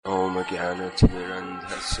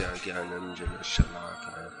ज्ञानतिमिरन्धस्य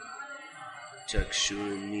ज्ञानञ्जनशलाकया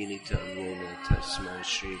चक्षुरुन्मीलितं येन तस्मै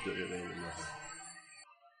श्रीगुरवे नमः.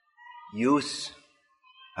 Youth,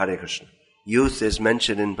 Hare Krishna. Youth is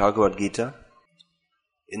mentioned in Bhagavad Gita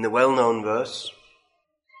in the well-known verse,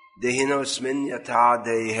 Dehinosmin yatha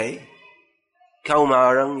dehe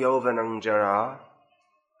kaumarang yovanang jara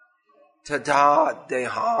tata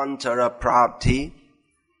dehantara prapti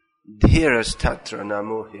dhiras tatra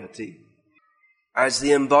namuhyati. As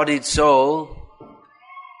the embodied soul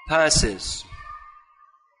passes,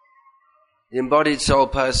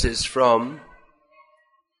 from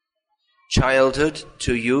childhood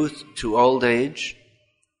to youth to old age,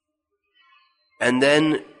 and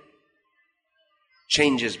then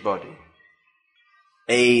changes body.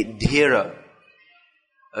 A dhira,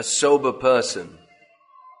 a sober person,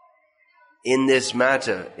 in this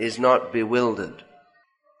matter is not bewildered.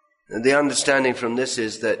 And the understanding from this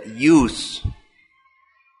is that youth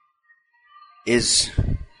is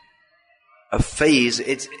a phase.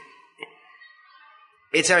 It's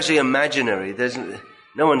actually imaginary.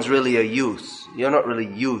 No one's really a youth. You're not really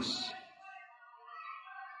youth.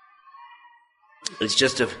 It's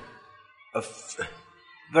just a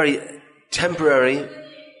very temporary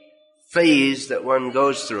phase that one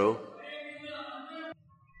goes through.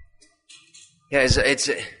 Yes,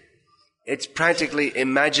 it's practically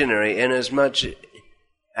imaginary in as much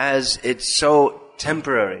as it's so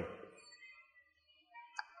temporary.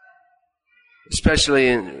 Especially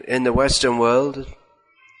in the Western world,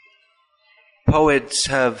 poets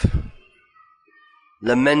have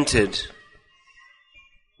lamented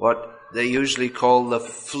what they usually call the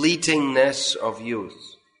fleetingness of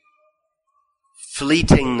youth.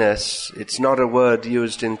 Fleetingness, it's not a word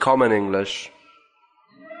used in common English,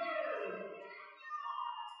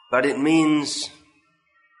 but it means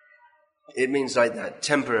like that,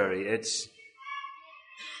 temporary.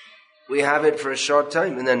 We have it for a short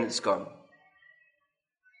time and then it's gone.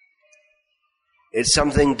 It's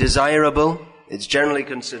something desirable. It's generally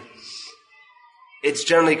considered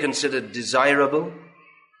desirable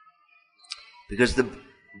because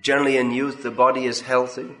generally in youth the body is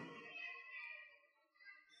healthy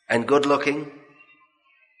and good looking.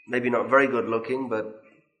 Maybe not very good looking, but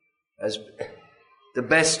as the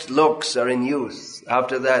best looks are in youth.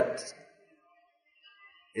 After that,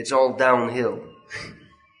 it's all downhill.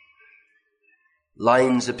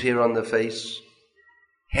 Lines appear on the face,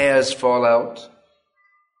 hairs fall out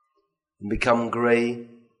and become grey.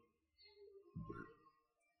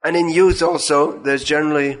 And in youth also, there's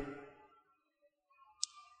generally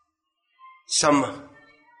some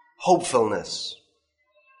hopefulness.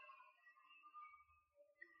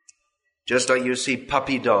 Just like you see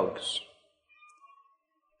puppy dogs.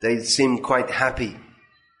 They seem quite happy.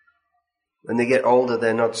 When they get older,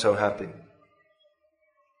 they're not so happy.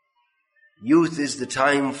 Youth is the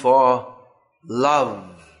time for love.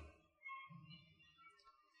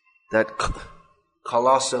 That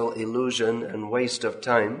colossal illusion and waste of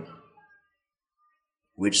time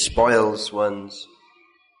which spoils one's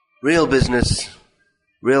real business,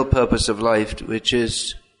 real purpose of life, which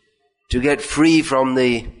is to get free from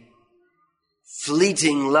the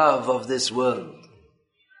fleeting love of this world.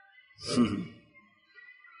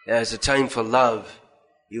 There's a time for love.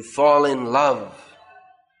 You fall in love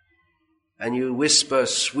and you whisper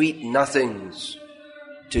sweet nothings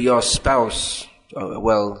to your spouse.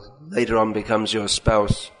 Later on becomes your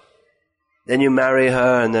spouse. Then you marry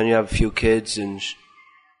her and then you have a few kids and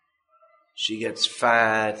she gets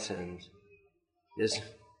fat, and there's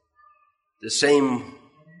the same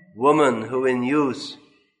woman who in youth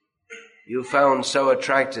you found so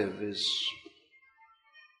attractive it's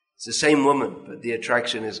the same woman, but the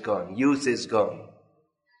attraction is gone. Youth is gone.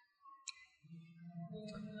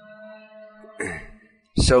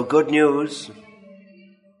 So good news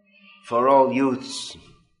for all youths.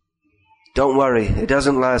 Don't worry, it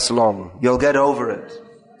doesn't last long. You'll get over it.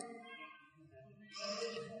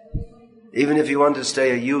 Even if you want to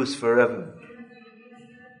stay a youth forever,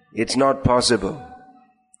 it's not possible.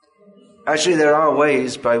 Actually, there are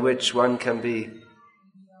ways by which one can be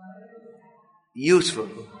useful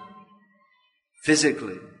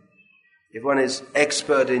physically. If one is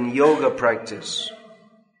expert in yoga practice,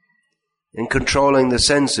 in controlling the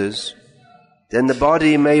senses, then the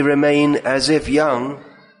body may remain as if young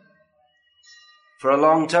for a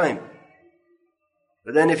long time.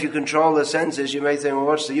 But then if you control the senses, you may think, well,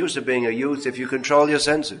 what's the use of being a youth if you control your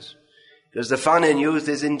senses? Because the fun in youth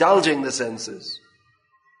is indulging the senses.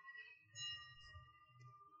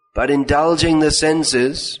 But indulging the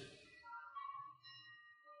senses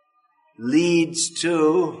leads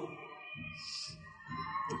to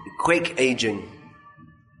quick aging.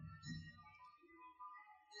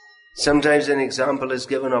 Sometimes an example is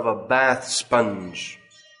given of a bath sponge.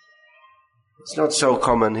 It's not so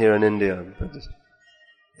common here in India, but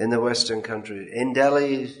in the Western country. In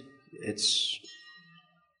Delhi, it's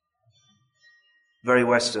very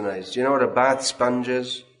westernized. Do you know what a bath sponge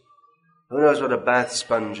is? Who knows what a bath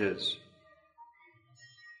sponge is?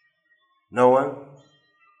 No one?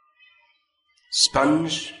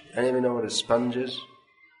 Sponge? Anyone know what a sponge is?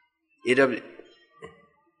 When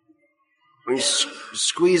you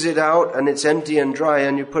squeeze it out and it's empty and dry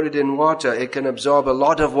and you put it in water, it can absorb a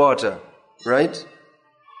lot of water, right?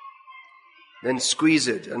 Then squeeze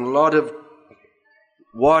it and a lot of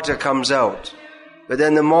water comes out. But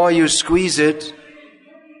then the more you squeeze it,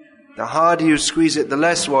 the harder you squeeze it, the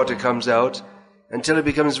less water comes out, until it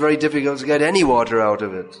becomes very difficult to get any water out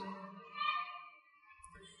of it.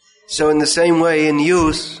 So in the same way, in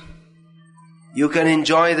youth, you can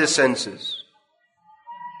enjoy the senses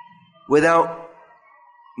without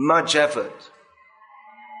much effort.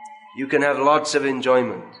 You can have lots of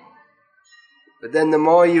enjoyment. But then the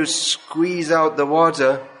more you squeeze out the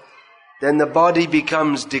water, then the body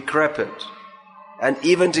becomes decrepit. And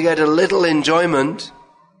even to get a little enjoyment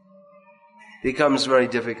becomes very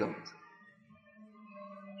difficult.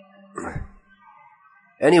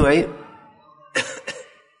 Anyway,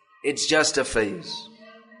 it's just a phase,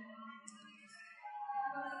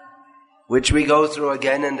 which we go through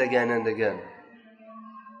again and again and again.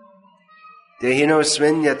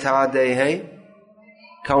 Dehinosmin yatha dehe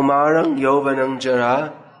kaumarang yovanang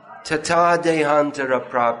jara tata dehantara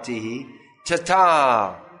praptihi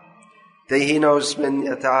tata dehinosmin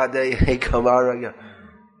yatha dehe kaumarang.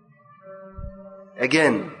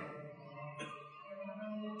 Again,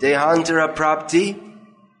 dehantara prapti,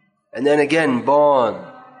 and then again born.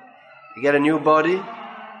 You get a new body,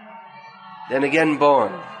 then again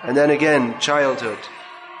born, and then again childhood,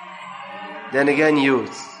 then again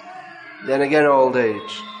youth, then again old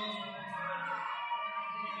age,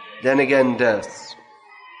 then again death.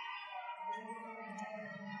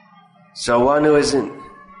 So one who is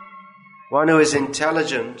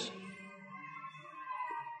intelligent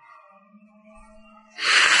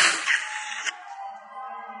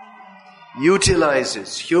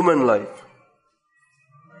utilizes human life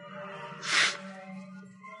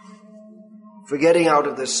for getting out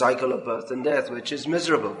of this cycle of birth and death, which is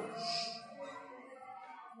miserable.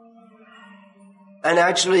 And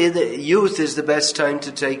actually, the youth is the best time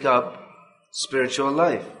to take up spiritual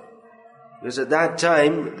life, because at that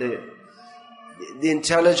time the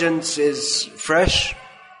intelligence is fresh,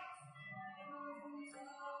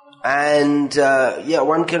 and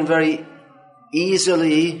one can very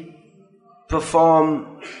easily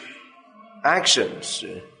perform actions.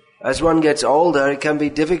 As one gets older, it can be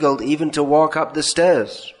difficult even to walk up the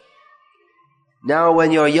stairs. Now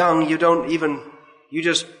when you're young, you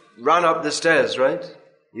just run up the stairs, right?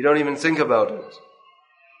 You don't even think about it.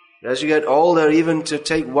 As you get older, even to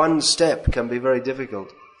take one step can be very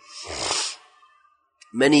difficult.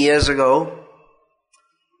 Many years ago,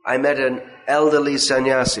 I met an elderly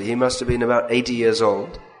sannyasi. He must have been about 80 years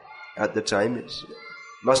old at the time.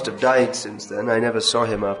 Must have died since then. I never saw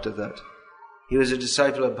him after that. He was a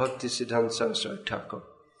disciple of Bhaktisiddhanta Saraswati Thakur.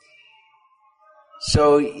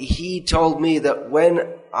 So he told me that when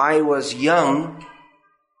I was young,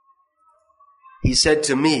 he said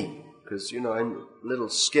to me, because, I'm a little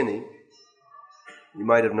skinny, you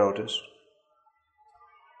might have noticed.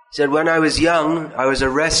 He said, when I was young, I was a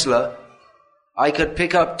wrestler. I could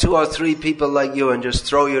pick up 2 or 3 people like you and just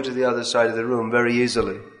throw you to the other side of the room very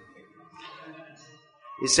easily.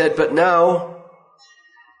 He said, but now,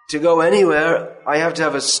 to go anywhere, I have to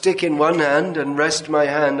have a stick in one hand and rest my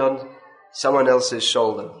hand on someone else's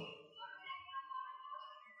shoulder.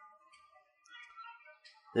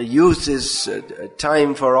 The youth is a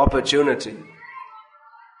time for opportunity.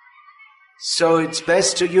 So it's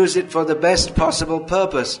best to use it for the best possible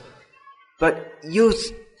purpose. But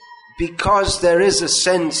youth, because there is a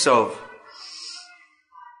sense of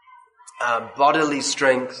bodily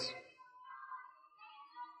strength,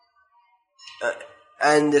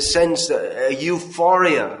 and the sense that a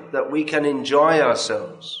euphoria that we can enjoy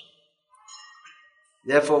ourselves.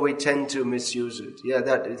 Therefore, we tend to misuse it. Yeah,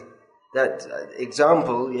 that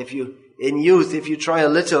example. In youth, if you try a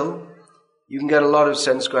little, you can get a lot of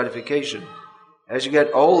sense gratification. As you get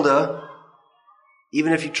older,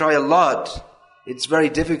 even if you try a lot, it's very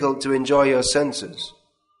difficult to enjoy your senses.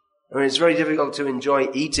 I mean, it's very difficult to enjoy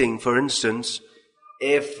eating, for instance,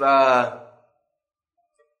 if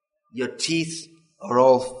your teeth are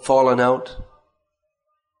all fallen out,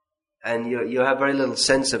 and you have very little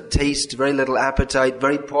sense of taste, very little appetite,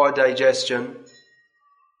 very poor digestion,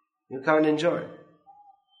 you can't enjoy.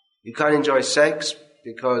 You can't enjoy sex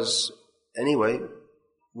because, anyway,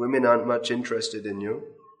 women aren't much interested in you.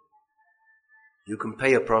 You can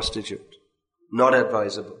pay a prostitute. Not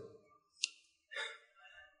advisable.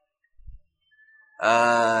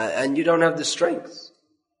 And you don't have the strength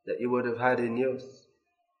that you would have had in youth.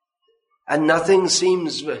 And nothing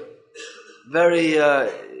seems very,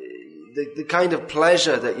 the kind of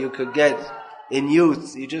pleasure that you could get in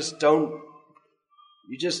youth, you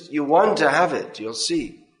want to have it, you'll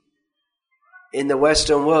see. In the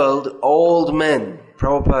Western world, old men,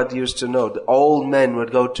 Prabhupada used to know, the old men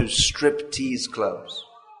would go to strip-tease clubs.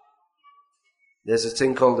 There's a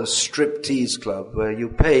thing called a strip-tease club where you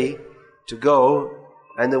pay to go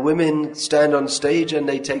and the women stand on stage and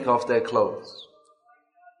they take off their clothes.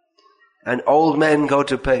 And old men go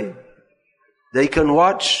to pay. They can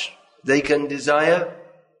watch, they can desire,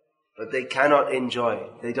 but they cannot enjoy.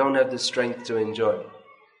 They don't have the strength to enjoy.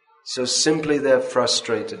 So simply they're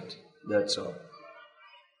frustrated. That's all.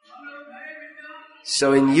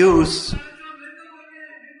 So in youth,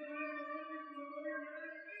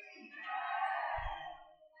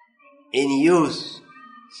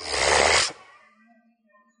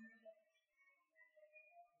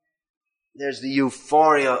 there's the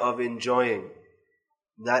euphoria of enjoying.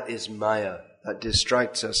 That is Maya. That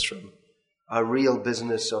distracts us from our real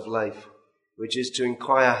business of life, which is to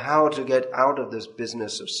inquire how to get out of this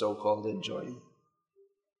business of so-called enjoying.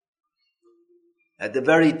 At the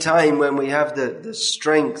very time when we have the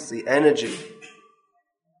strength, the energy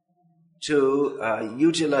to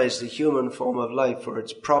utilize the human form of life for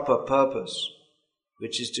its proper purpose,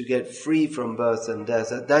 which is to get free from birth and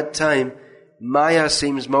death, at that time, Maya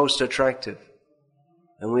seems most attractive,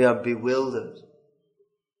 and we are bewildered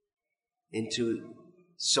into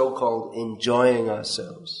so-called enjoying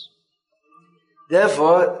ourselves.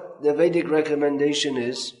 Therefore, the Vedic recommendation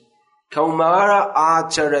is Kaumara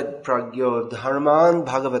acharat pragyo dharman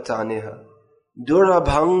bhagavataneha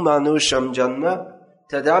durabhang manusham janma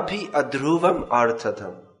tadapi adhruvam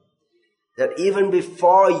arthatam. That even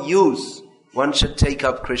before youth, one should take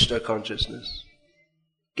up Krishna consciousness.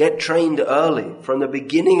 Get trained early, from the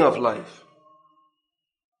beginning of life.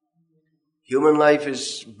 Human life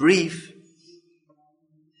is brief.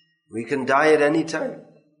 We can die at any time.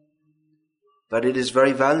 But it is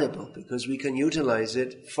very valuable because we can utilize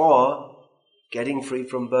it for getting free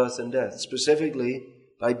from birth and death, specifically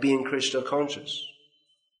by being Krishna conscious.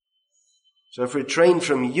 So if we're trained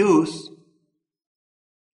from youth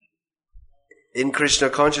in Krishna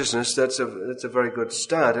consciousness, that's a very good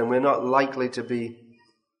start, and we're not likely to be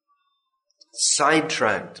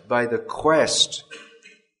sidetracked by the quest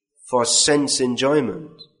for sense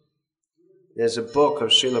enjoyment. There's a book of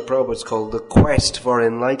Srila Prabhupada's called The Quest for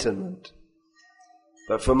Enlightenment.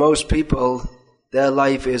 But for most people, their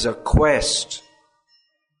life is a quest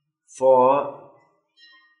for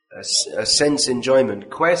a sense enjoyment.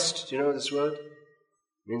 Quest, do you know this word?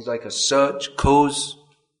 It means like a search, cause.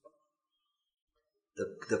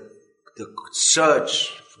 The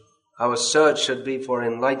search, our search should be for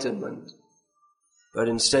enlightenment. But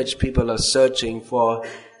instead people are searching for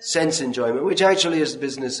sense enjoyment, which actually is the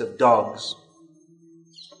business of dogs.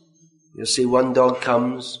 You see, one dog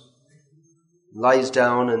comes, lies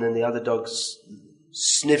down, and then the other dog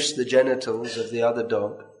sniffs the genitals of the other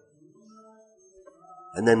dog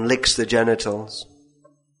and then licks the genitals.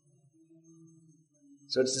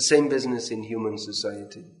 So it's the same business in human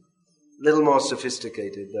society. A little more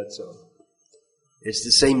sophisticated, that's all. It's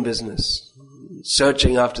the same business.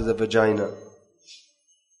 Searching after the vagina.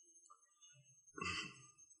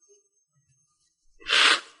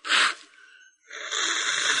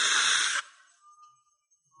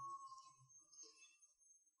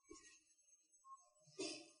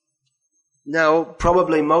 Now,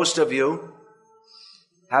 probably most of you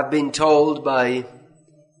have been told by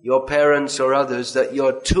your parents or others that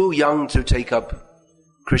you're too young to take up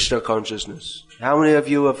Krishna consciousness. How many of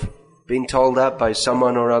you have been told that by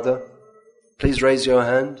someone or other? Please raise your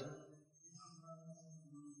hand.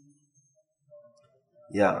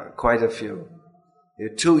 Yeah, quite a few.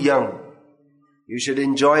 You're too young. You should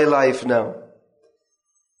enjoy life now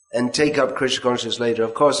and take up Krishna consciousness later.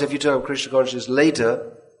 Of course, if you take up Krishna consciousness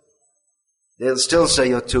later, they'll still say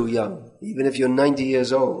you're too young, even if you're 90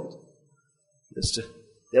 years old.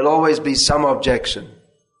 There'll always be some objection.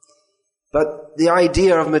 But the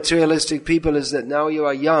idea of materialistic people is that now you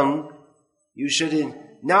are young,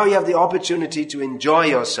 now you have the opportunity to enjoy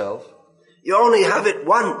yourself. You only have it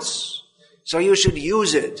once, so you should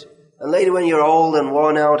use it. And later when you're old and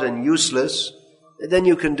worn out and useless, then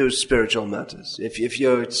you can do spiritual matters. If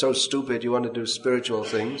you're so stupid you want to do spiritual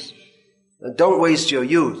things, don't waste your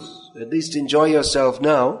youth. At least enjoy yourself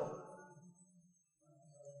now.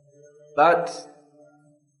 But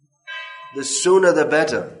the sooner the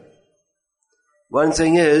better. One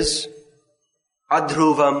thing is,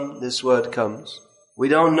 adhruvam, this word comes. We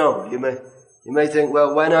don't know. You may think,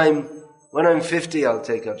 well, when I'm 50 I'll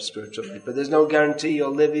take up spiritual life, but there's no guarantee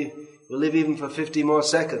you'll live even for 50 more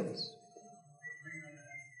seconds.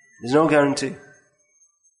 There's no guarantee.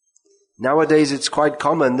 Nowadays it's quite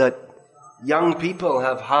common that young people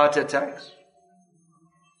have heart attacks,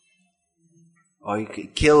 or you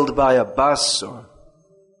get killed by a bus, or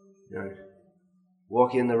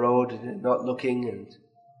walking the road not looking, and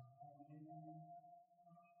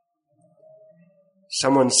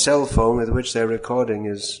someone's cell phone with which they're recording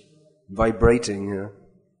is vibrating.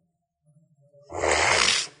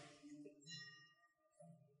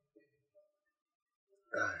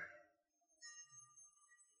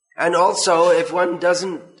 And also, if one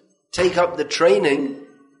doesn't take up the training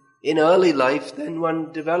in early life, then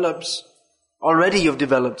one develops, already you've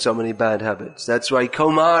developed so many bad habits. That's why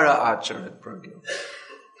Kaumara Acharya program.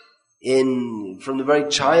 From the very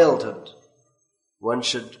childhood, one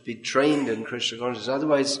should be trained in Krishna consciousness.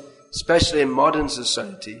 Otherwise, especially in modern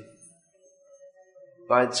society,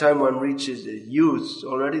 by the time one reaches youth,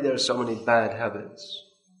 already there are so many bad habits.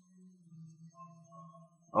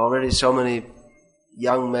 Already so many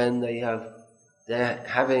young men, they're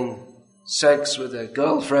having sex with their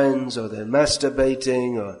girlfriends, or they're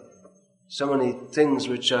masturbating, or so many things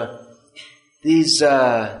which are these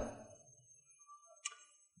bad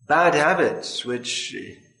habits, which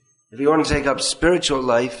if you want to take up spiritual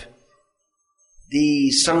life,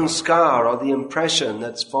 the sanskar, or the impression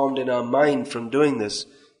that's formed in our mind from doing this,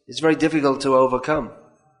 is very difficult to overcome.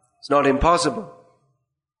 It's not impossible.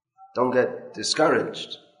 Don't get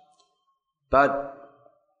discouraged. But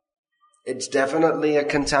it's definitely a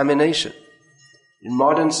contamination. In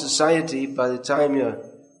modern society, by the time you're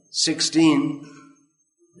 16,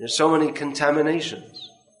 there's so many contaminations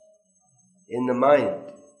in the mind,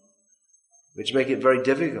 which make it very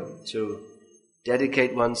difficult to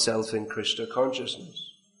dedicate oneself in Krishna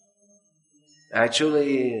consciousness.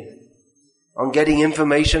 Actually, on getting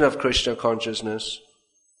information of Krishna consciousness,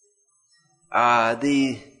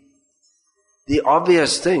 the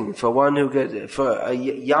obvious thing for a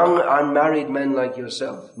young unmarried man like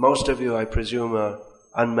yourself, most of you I presume are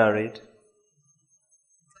unmarried,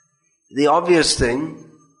 the obvious thing,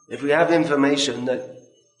 if we have information that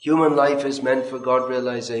human life is meant for God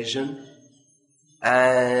realization,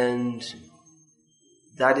 and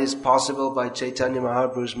that is possible by Chaitanya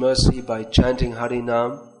Mahaprabhu's mercy, by chanting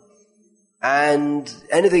Harinam, and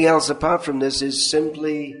anything else apart from this is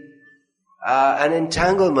simply an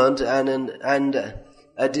entanglement and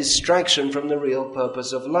a distraction from the real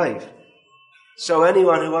purpose of life. So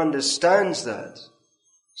anyone who understands that,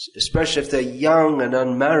 especially if they're young and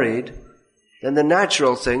unmarried, then the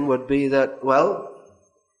natural thing would be that, well,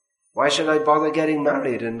 why should I bother getting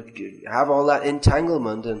married and have all that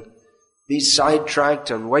entanglement and be sidetracked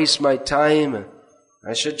and waste my time?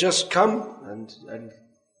 I should just come and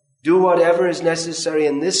do whatever is necessary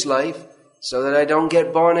in this life so that I don't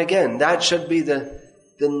get born again. That should be the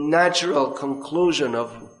natural conclusion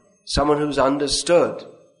of someone who's understood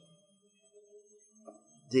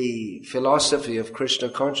the philosophy of Krishna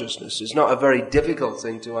consciousness. It's not a very difficult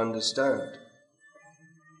thing to understand.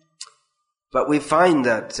 But we find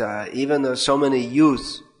that even though so many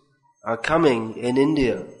youth are coming in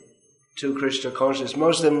India to Krishna consciousness,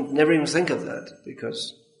 most of them never even think of that,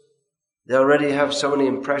 because they already have so many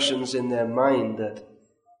impressions in their mind that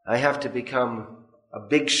I have to become a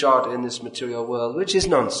big shot in this material world, which is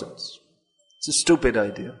nonsense. It's a stupid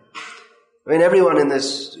idea. I mean, everyone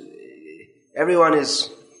is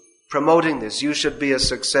promoting this. You should be a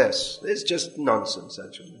success. It's just nonsense,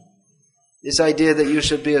 actually. This idea that you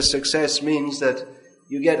should be a success means that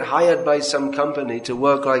you get hired by some company to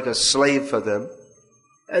work like a slave for them,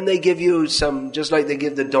 and they give you just like they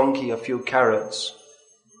give the donkey a few carrots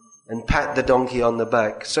and pat the donkey on the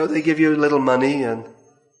back. So they give you a little money and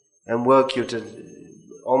work you to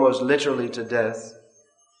almost literally to death,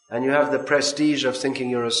 and you have the prestige of thinking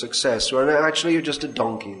you're a success, when actually you're just a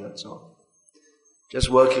donkey, that's all. Just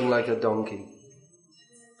working like a donkey.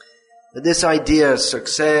 But this idea of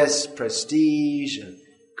success, prestige, and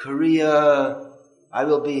career,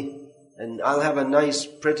 I'll have a nice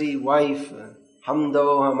pretty wife, hum do,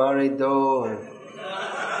 hamare do, and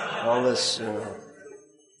all this,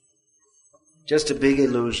 just a big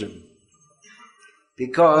illusion.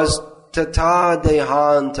 Because tata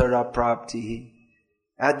dehantara prapti,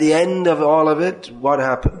 At the end of all of it, what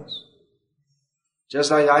happens?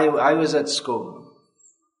 Just like I was at school.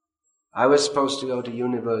 I was supposed to go to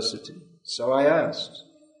university. So I asked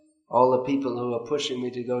all the people who were pushing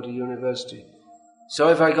me to go to university, so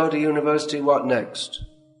if I go to university, what next?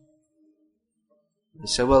 They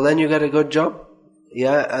said, well, then you get a good job.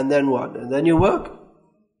 Yeah, and then what? And then you work.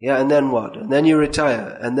 Yeah, and then what? And then you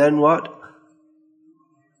retire. And then what?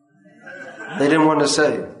 They didn't want to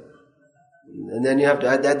say. And then you have to,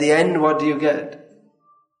 at the end, what do you get?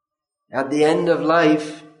 At the end of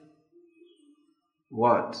life,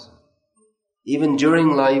 what? Even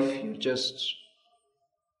during life, you're just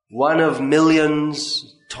one of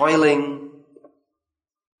millions toiling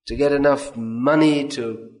to get enough money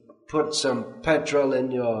to put some petrol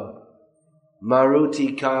in your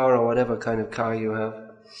Maruti car or whatever kind of car you have.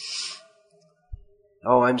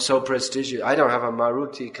 Oh, I'm so prestigious. I don't have a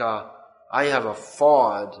Maruti car. I have a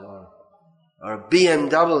Ford or a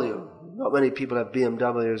BMW. Not many people have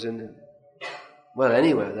BMWs in India. Well,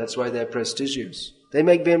 anyway, that's why they're prestigious. They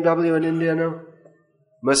make BMW in India now?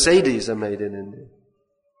 Mercedes are made in India.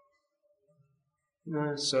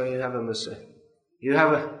 No, so you have a Mercedes.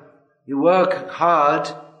 You work hard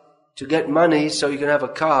to get money so you can have a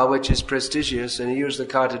car which is prestigious, and you use the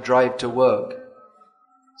car to drive to work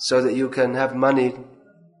so that you can have money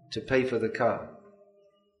to pay for the car.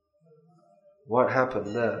 What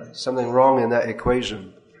happened there? Something wrong in that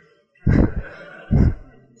equation.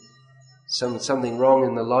 Something wrong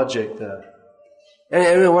in the logic there.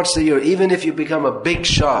 And what's the use? Even if you become a big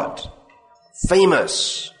shot,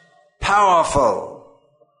 famous, powerful,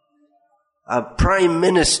 a prime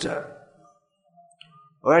minister,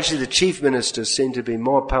 or actually the chief ministers seem to be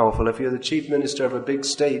more powerful. If you're the chief minister of a big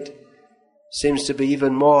state, seems to be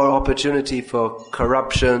even more opportunity for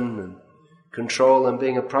corruption and control than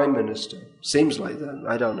being a prime minister. Seems like that.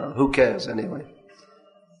 I don't know. Who cares anyway?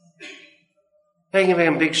 You can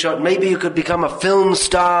become a big shot. Maybe you could become a film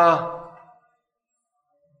star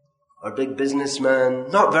or a big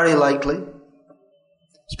businessman. Not very likely.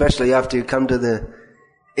 Especially after you come to the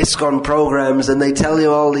ISKCON programs and they tell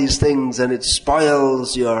you all these things and it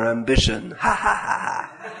spoils your ambition. Ha ha ha.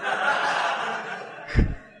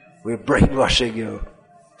 We're brainwashing you.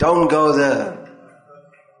 Don't go there.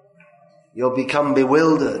 You'll become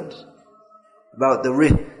bewildered about the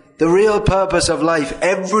real purpose of life.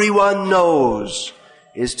 Everyone knows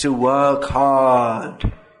is to work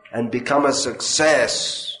hard and become a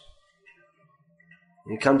success.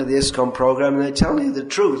 You come to the ISKCON program and they tell you the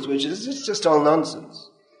truth, which is it's just all nonsense.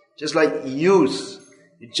 Just like youth,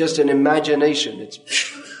 it's just an imagination. It's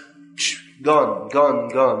gone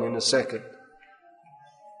in a second.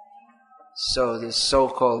 So this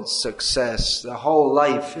so-called success, the whole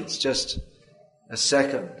life, it's just a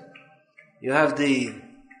second. You have the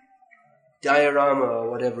diorama or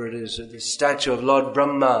whatever it is, the statue of Lord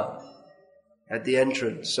Brahma at the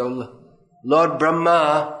entrance. So Lord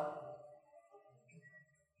Brahma,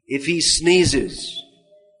 if he sneezes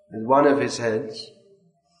with one of his heads,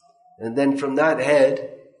 and then from that head,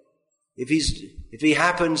 if he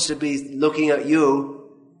happens to be looking at you,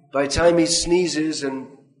 by the time he sneezes and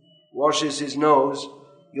washes his nose,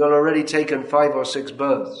 you're already taken 5 or 6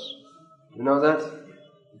 births. You know that?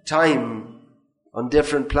 Time on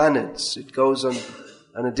different planets, it goes on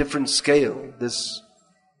a different scale. This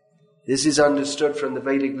is understood from the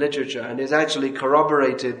Vedic literature and is actually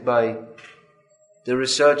corroborated by the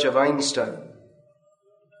research of Einstein.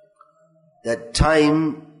 That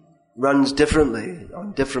time runs differently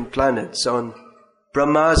on different planets. On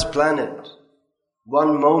Brahma's planet,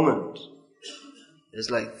 one moment is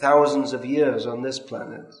like thousands of years on this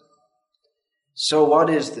planet. So what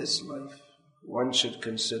is this life? One should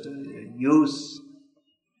consider youth.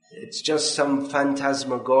 It's just some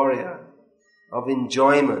phantasmagoria of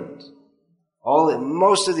enjoyment.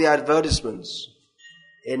 Most of the advertisements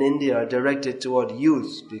in India are directed toward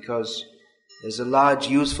youth because there's a large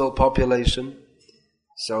youthful population.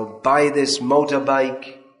 So buy this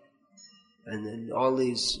motorbike and then all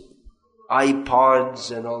these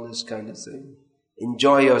iPods and all this kind of thing.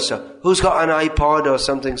 Enjoy yourself. Who's got an iPod or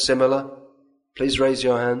something similar? Please raise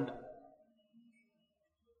your hand.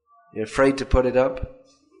 You're afraid to put it up?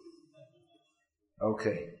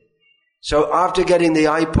 Okay. So after getting the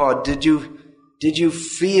iPod, did you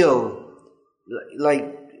feel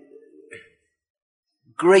like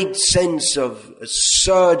great sense of a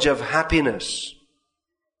surge of happiness?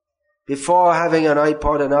 Before having an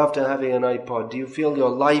iPod and after having an iPod, do you feel your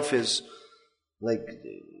life is like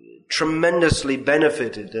tremendously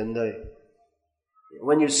benefited? And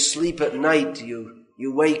when you sleep at night, you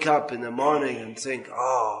wake up in the morning and think,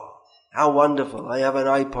 oh, how wonderful, I have an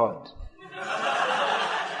iPod.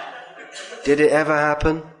 Did it ever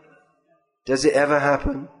happen? Does it ever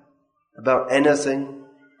happen? About anything?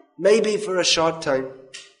 Maybe for a short time.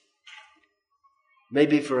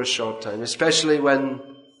 Maybe for a short time. Especially when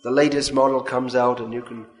the latest model comes out and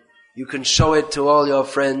you can show it to all your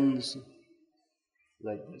friends.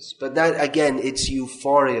 Like this. But that, again, it's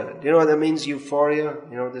euphoria. Do you know what that means, euphoria?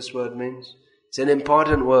 You know what this word means? It's an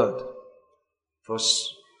important word for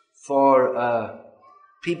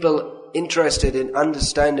people interested in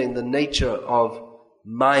understanding the nature of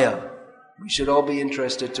Maya. We should all be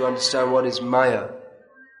interested to understand what is Maya.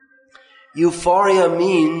 Euphoria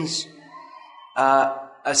means a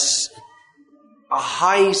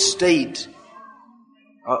high state,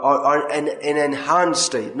 or an enhanced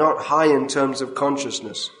state, not high in terms of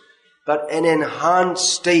consciousness, but an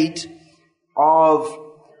enhanced state of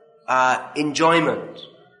enjoyment,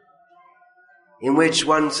 in which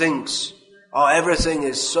one thinks, oh, everything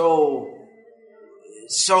is so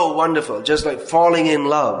wonderful, just like falling in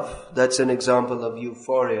love. That's an example of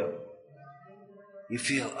euphoria. You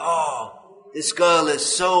feel, oh, this girl is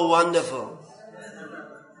so wonderful.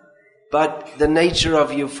 But the nature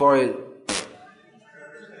of euphoria,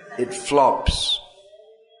 it flops.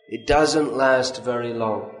 It doesn't last very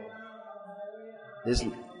long.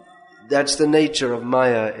 That's the nature of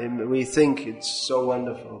Maya. We think it's so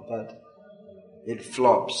wonderful, but it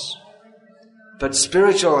flops. But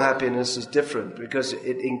spiritual happiness is different because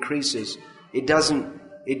it increases. It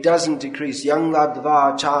doesn't decrease. Yang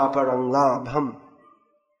ladva cha parang labham.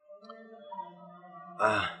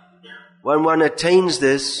 When one attains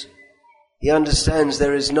this, he understands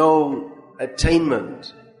there is no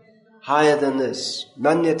attainment higher than this.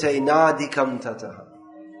 Manyate nadikam tataha.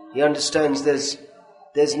 He understands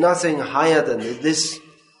there's nothing higher than this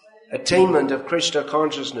attainment of Krishna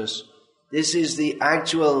consciousness. This is the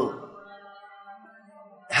actual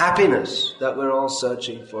happiness that we're all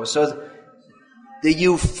searching for. So the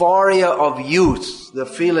euphoria of youth, the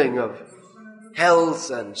feeling of health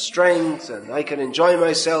and strength, and I can enjoy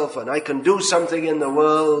myself and I can do something in the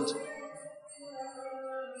world,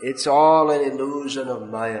 it's all an illusion of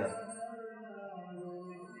Maya.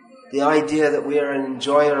 The idea that we are an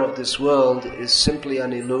enjoyer of this world is simply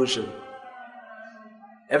an illusion.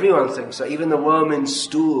 Everyone thinks that. Even the worm in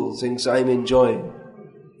stool thinks I'm enjoying.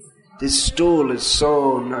 This stool is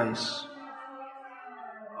so nice.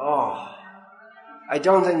 Oh, I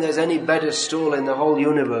don't think there's any better stool in the whole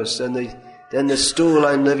universe than the stool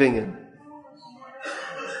I'm living in.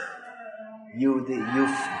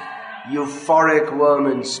 Euphoric worm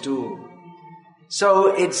in stool.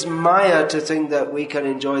 So it's Maya to think that we can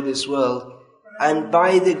enjoy this world, and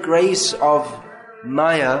by the grace of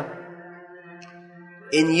Maya,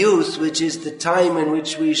 in youth, which is the time in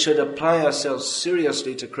which we should apply ourselves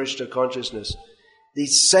seriously to Krishna consciousness, the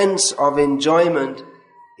sense of enjoyment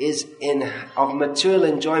of material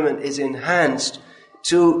enjoyment is enhanced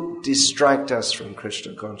to distract us from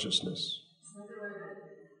Krishna consciousness.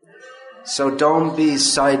 So don't be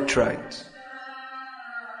sidetracked.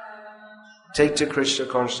 Take to Krishna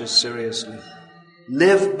consciousness seriously.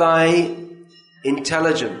 Live by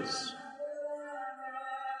intelligence.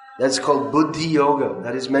 That's called Buddhi Yoga.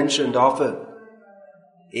 That is mentioned often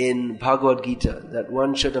in Bhagavad Gita, that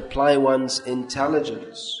one should apply one's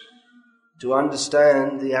intelligence to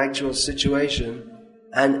understand the actual situation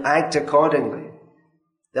and act accordingly.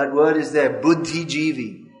 That word is there, Buddhi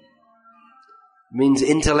Jivi. Means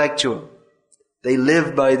intellectual. They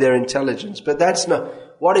live by their intelligence. But that's not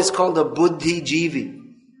what is called a Buddhi Jivi.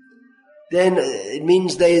 Then it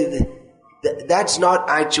means that's not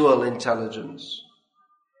actual intelligence.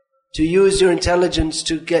 To use your intelligence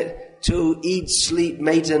to eat, sleep,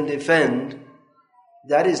 mate and defend,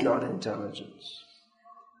 that is not intelligence.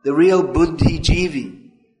 The real Buddhi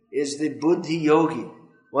Jivi is the Buddhi Yogi,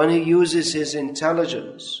 one who uses his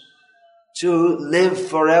intelligence to live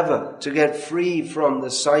forever, to get free from the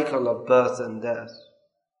cycle of birth and death.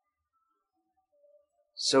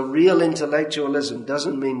 So real intellectualism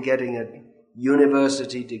doesn't mean getting a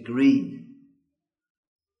university degree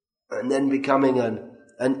and then becoming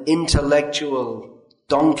an intellectual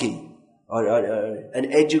donkey, or an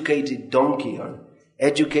educated donkey, or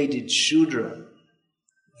educated Shudra.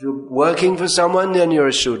 If you're working for someone, then you're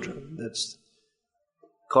a Shudra. That's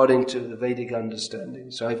according to the Vedic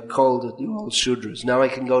understanding. So I've called you all Shudras. Now I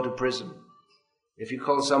can go to prison. If you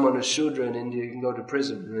call someone a Shudra in India, you can go to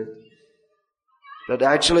prison, right? But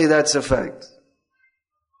actually that's a fact.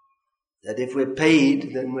 That if we're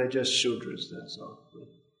paid, then we're just Shudras, that's all.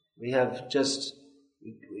 We have just...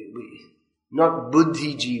 We not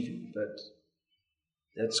Buddhi Jivi, but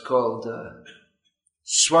that's called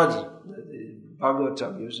Swad.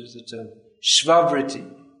 Bhagavatam uses the term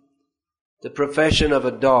Shvavriti. the profession of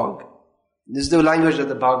a dog. This is the language of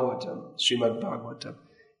the Bhagavatam, Srimad Bhagavatam.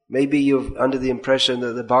 Maybe you're under the impression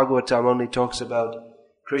that the Bhagavatam only talks about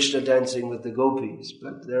Krishna dancing with the gopis,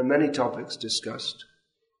 but there are many topics discussed.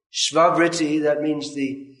 Shvavriti, that means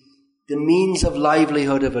the means of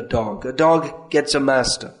livelihood of a dog. A dog gets a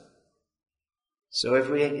master. So if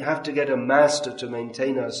we have to get a master to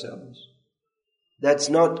maintain ourselves, that's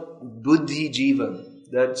not buddhi jivan,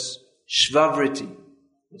 that's shvavriti.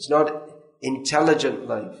 It's not intelligent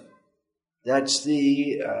life. That's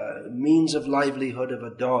the means of livelihood of a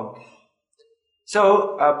dog.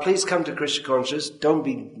 So please come to Krishna consciousness.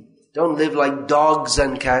 Don't live like dogs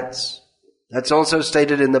and cats. That's also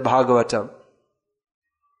stated in the Bhagavatam.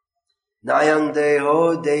 Nayang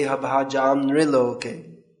deho deha bhajam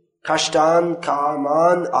nriloke kashtan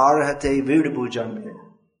kaman arhate virbhujamye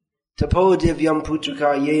tapo divyam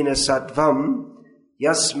putrika yena sattvam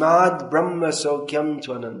yasmad brahma sokyam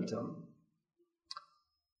tvanantam.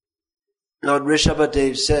 Lord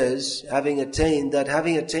Rishabhadev says, having attained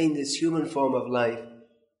this human form of life,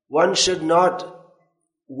 one should not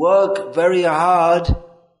work very hard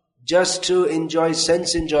just to enjoy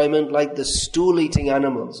sense enjoyment like the stool-eating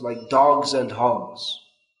animals, like dogs and hogs.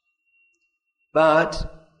 But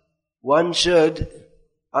one should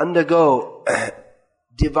undergo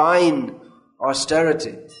divine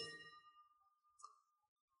austerity,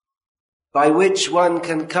 by which one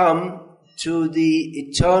can come to the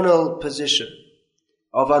eternal position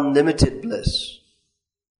of unlimited bliss.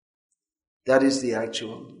 That is the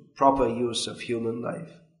actual proper use of human life.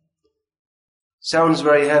 Sounds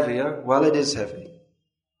very heavy, huh? Well, it is heavy.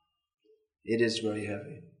 It is very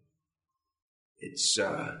heavy. It's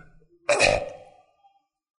a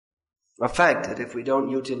fact that if we don't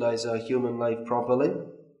utilize our human life properly,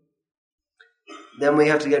 then we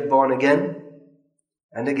have to get born again,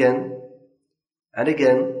 and again, and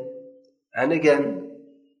again, and again.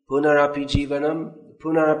 Punarapi jivanam,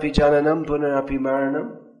 punarapi jananam, punarapi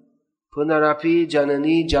maranam, punarapi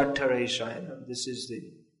janani jattare shayanam. This is the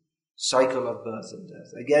cycle of birth and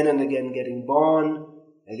death. Again and again getting born,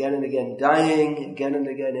 again and again dying, again and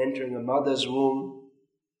again entering a mother's womb.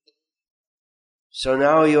 So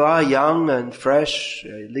now you are young and fresh,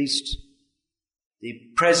 at least the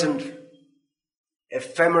present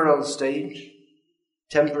ephemeral stage,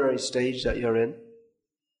 temporary stage that you're in.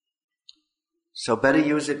 So better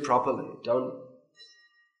use it properly.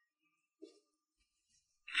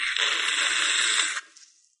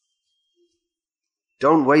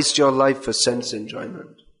 Don't waste your life for sense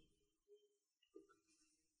enjoyment.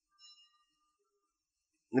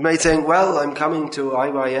 You may think, well, I'm coming to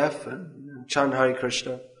IYF and chant Hare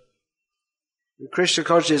Krishna. The Krishna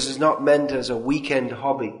consciousness is not meant as a weekend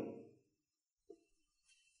hobby.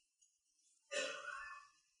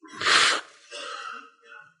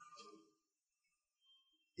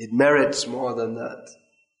 It merits more than that.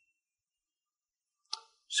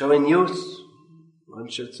 So in youth, one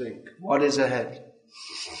should think, what is ahead?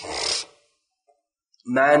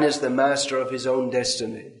 Man is the master of his own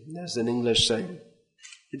destiny. There's an English saying.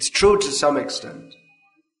 It's true to some extent.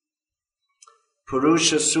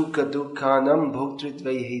 Purusha sukha dukkhanam bhoktritve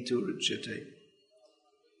hetu ruchyate.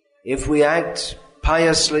 If we act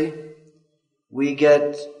piously, we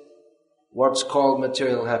get what's called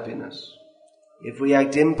material happiness. If we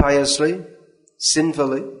act impiously,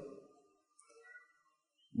 sinfully,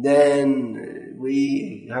 then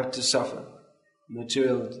we have to suffer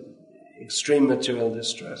extreme material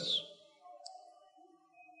distress.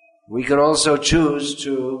 We can also choose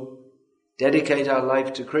to dedicate our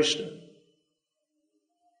life to Krishna.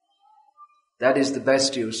 That is the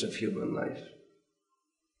best use of human life.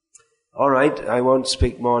 All right, I won't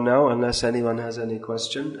speak more now unless anyone has any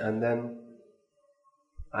question, and then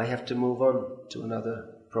I have to move on to another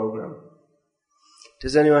program.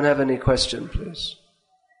 Does anyone have any question, please?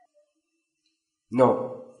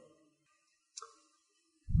 No.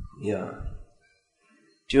 Yeah.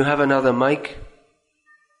 Do you have another mic?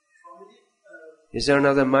 Is there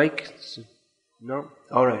another mic? No?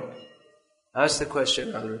 All right. Ask the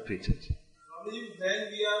question, I'll repeat it. When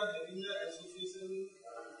we are having an association,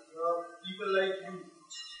 people like you,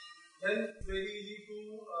 then it's very easy to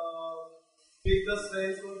take the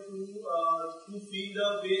sense or to feel the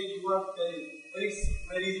way you are telling. It's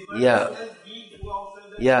very easy. Yeah. We go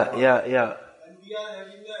outside the Yeah. And we are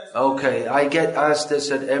having the Okay, I get asked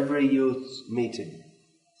this at every youth meeting.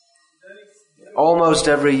 Almost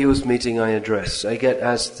every youth meeting I address, I get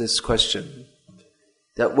asked this question.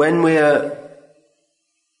 That when we are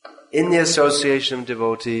in the association of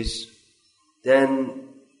devotees, then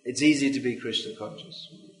it's easy to be Krishna conscious.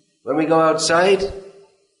 When we go outside,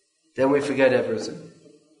 then we forget everything.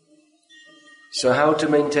 So how to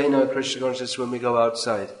maintain our Krishna consciousness when we go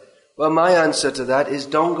outside? Well, my answer to that is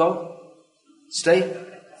don't go. Stay.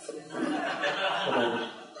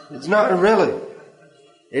 It's not really.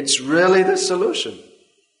 It's really the solution.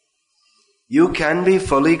 You can be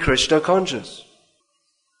fully Krishna conscious.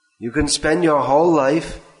 You can spend your whole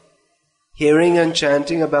life hearing and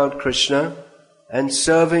chanting about Krishna and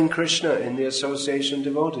serving Krishna in the association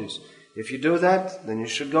devotees. If you do that, then you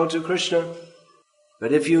should go to Krishna.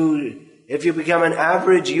 But if you become an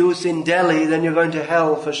average youth in Delhi, then you're going to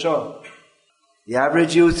hell for sure. The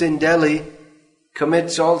average youth in Delhi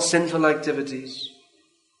commits all sinful activities.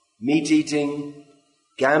 Meat eating,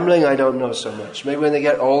 gambling, I don't know so much. Maybe when they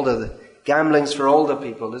get older, gambling's for older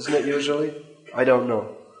people, isn't it usually? I don't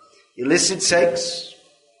know. Illicit sex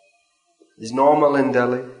is normal in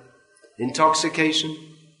Delhi. Intoxication.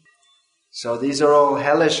 So these are all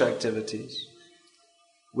hellish activities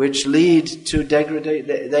which lead to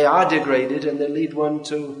degradation. They are degraded and they lead one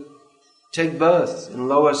to take birth in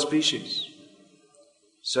lower species.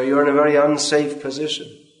 So you're in a very unsafe position.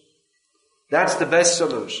 That's the best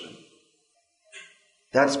solution.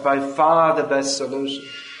 That's by far the best solution.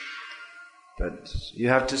 But you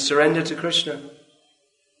have to surrender to Krishna.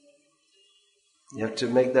 You have to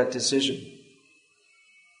make that decision.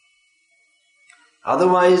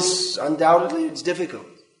 Otherwise, undoubtedly, it's difficult.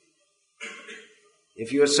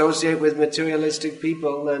 If you associate with materialistic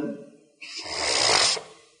people, then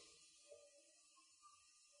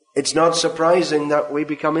it's not surprising that we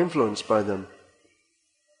become influenced by them.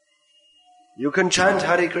 You can chant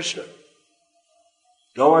Hare Krishna.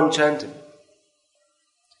 Go on chanting.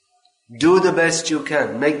 Do the best you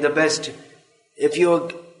can. Make the best. If you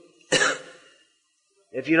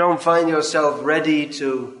don't find yourself ready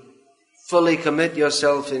to fully commit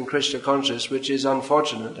yourself in Krishna consciousness, which is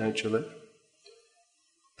unfortunate actually,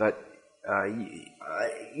 but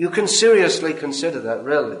you can seriously consider that,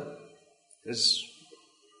 really, because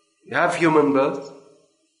you have human birth.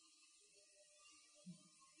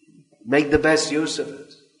 Make the best use of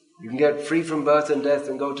it. You can get free from birth and death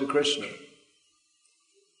and go to Krishna.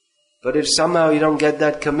 But if somehow you don't get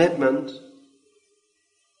that commitment,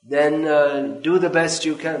 then do the best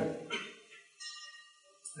you can.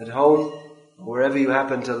 At home, wherever you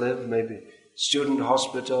happen to live, maybe student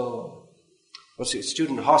hospital,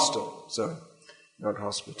 student hostel, sorry, not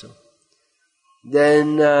hospital.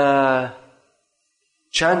 Then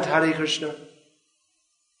chant Hare Krishna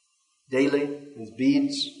daily with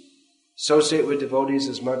beads. Associate with devotees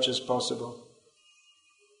as much as possible.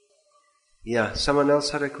 Yeah, someone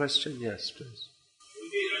else had a question? Yes, please.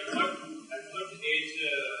 At what age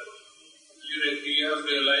you have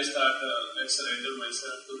realized that I surrender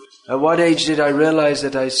myself to Krishna? At what age did I realize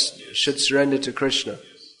that I should surrender to Krishna?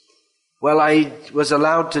 Well, I was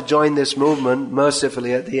allowed to join this movement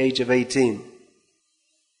mercifully at the age of 18.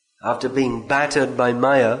 After being battered by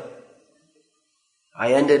Maya,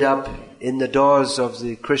 I ended up in the doors of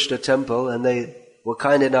the Krishna temple and they were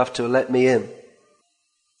kind enough to let me in.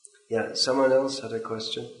 Yeah, someone else had a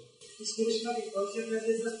question. Is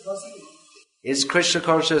Krishna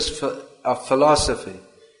consciousness a philosophy?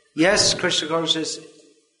 Yes, Krishna consciousness,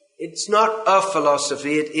 it's not a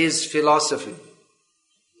philosophy, it is philosophy.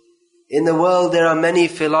 In the world there are many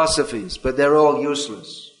philosophies, but they're all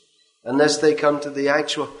useless unless they come to the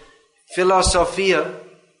actual. Philosophia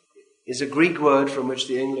is a Greek word from which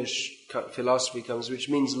the English philosophy comes, which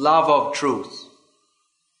means love of truth.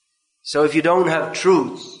 So if you don't have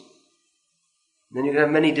truth, then you can have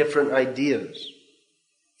many different ideas.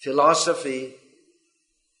 Philosophy,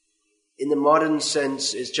 in the modern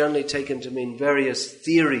sense, is generally taken to mean various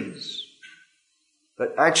theories.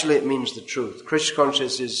 But actually it means the truth. Krishna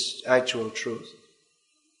consciousness is actual truth.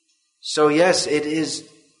 So yes, it is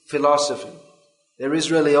philosophy. There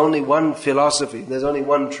is really only one philosophy. There's only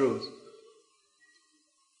one truth.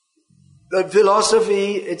 But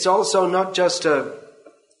philosophy, it's also not just a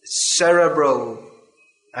cerebral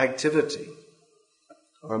activity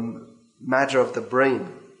or a matter of the brain.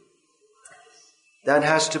 That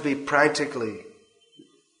has to be practically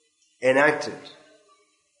enacted.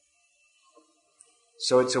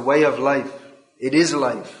 So it's a way of life. It is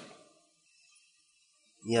life.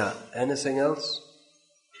 Yeah. Anything else?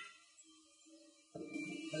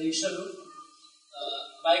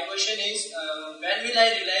 My question is, when will I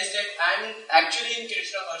realize that I'm actually in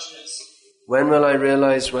Krishna consciousness? When will I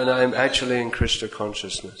realize when I'm actually in Krishna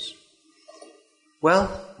consciousness? Well,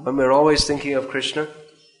 when we're always thinking of Krishna,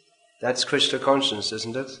 that's Krishna consciousness,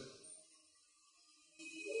 isn't it?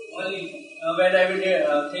 Only when I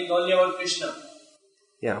will think only about Krishna.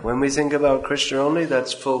 Yeah, when we think about Krishna only,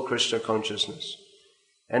 that's full Krishna consciousness.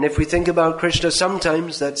 And if we think about Krishna,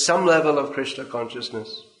 sometimes that's some level of Krishna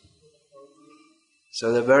consciousness.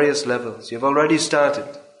 So there are various levels. You've already started.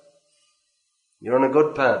 You're on a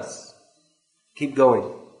good path. Keep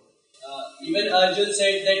going. Even Arjun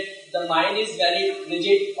said that the mind is very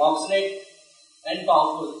rigid, obstinate and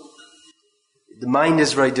powerful. The mind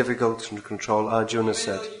is very difficult to control, Arjuna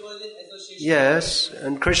said. Yes,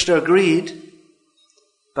 and Krishna agreed,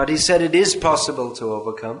 but he said it is possible to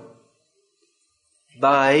overcome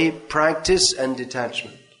by practice and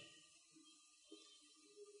detachment.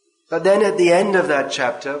 But then at the end of that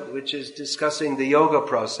chapter, which is discussing the yoga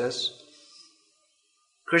process,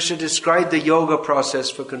 Krishna described the yoga process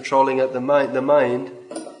for controlling the mind,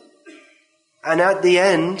 and at the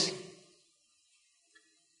end,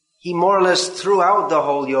 he more or less threw out the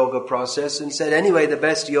whole yoga process and said, anyway, the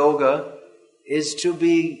best yoga is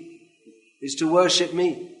to worship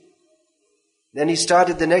me. Then he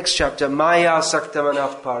started the next chapter, Maya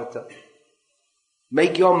Saktamanaf Partha.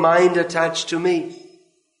 Make your mind attached to me.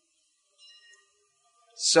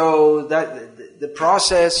 So that the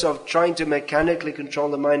process of trying to mechanically control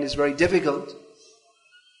the mind is very difficult.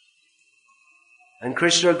 And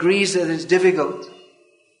Krishna agrees that it's difficult.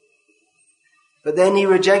 But then he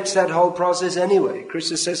rejects that whole process anyway.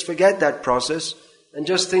 Krishna says, forget that process and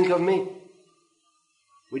just think of me.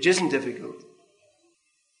 Which isn't difficult.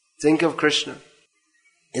 Think of Krishna.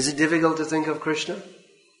 Is it difficult to think of Krishna?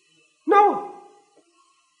 No.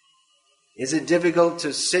 Is it difficult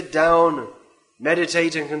to sit down,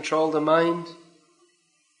 meditate and control the mind?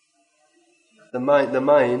 The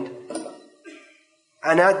mind.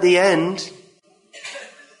 And at the end,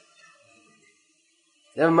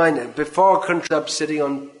 never mind, before Krishna sitting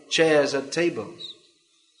on chairs at tables.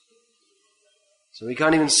 So we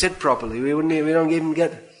can't even sit properly. We don't even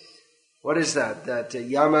get, what is that? That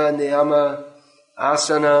yama, niyama,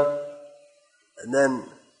 asana, and then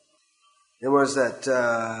there was that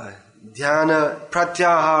dhyana,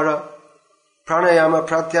 pratyahara, pranayama,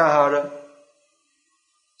 pratyahara.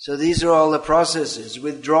 So these are all the processes,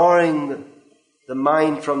 withdrawing the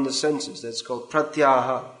mind from the senses. That's called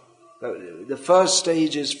pratyaha. The first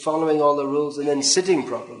stage is following all the rules and then sitting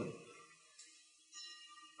properly.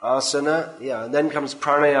 Asana, and then comes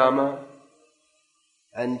pranayama.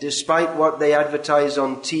 And despite what they advertise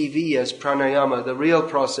on TV as pranayama, the real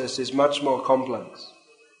process is much more complex.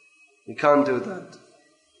 You can't do that.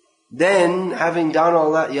 Then, having done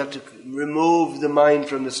all that, you have to remove the mind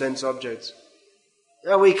from the sense objects.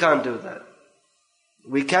 No, we can't do that.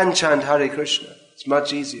 We can chant Hare Krishna. It's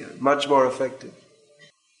much easier, much more effective.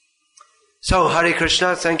 So, Hare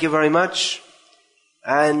Krishna, thank you very much.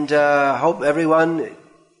 And hope everyone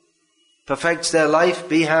perfects their life,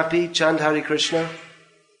 be happy, chant Hare Krishna.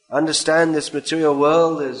 Understand this material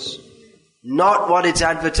world is not what it's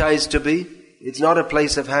advertised to be. It's not a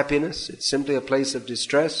place of happiness. It's simply a place of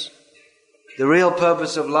distress. The real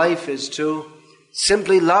purpose of life is to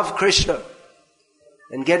simply love Krishna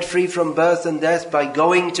and get free from birth and death by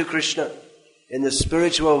going to Krishna in the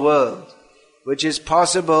spiritual world, which is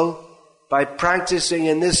possible by practicing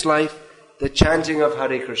in this life the chanting of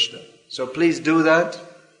Hare Krishna. So please do that,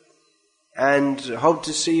 and hope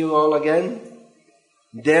to see you all again.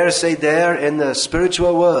 Dare say there in the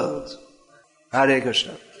spiritual world. Hare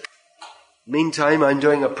Krishna. Meantime, I'm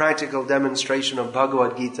doing a practical demonstration of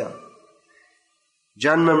Bhagavad Gita.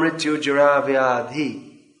 Janma mrityu jara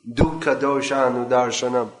vyadhi dukkha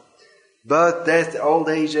doshanudarshanam. Birth, death, old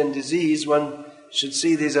age and disease, one should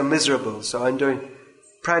see these are miserable. So I'm doing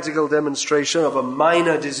practical demonstration of a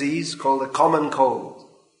minor disease called a common cold.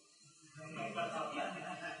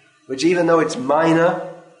 Which even though it's minor,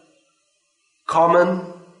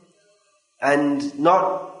 common, and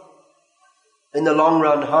not in the long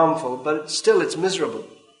run harmful, but still it's miserable,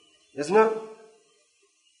 isn't it?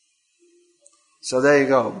 So there you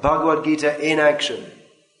go, Bhagavad Gita in action.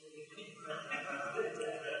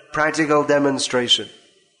 Practical demonstration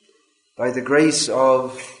by the grace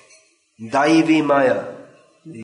of Daivi Maya.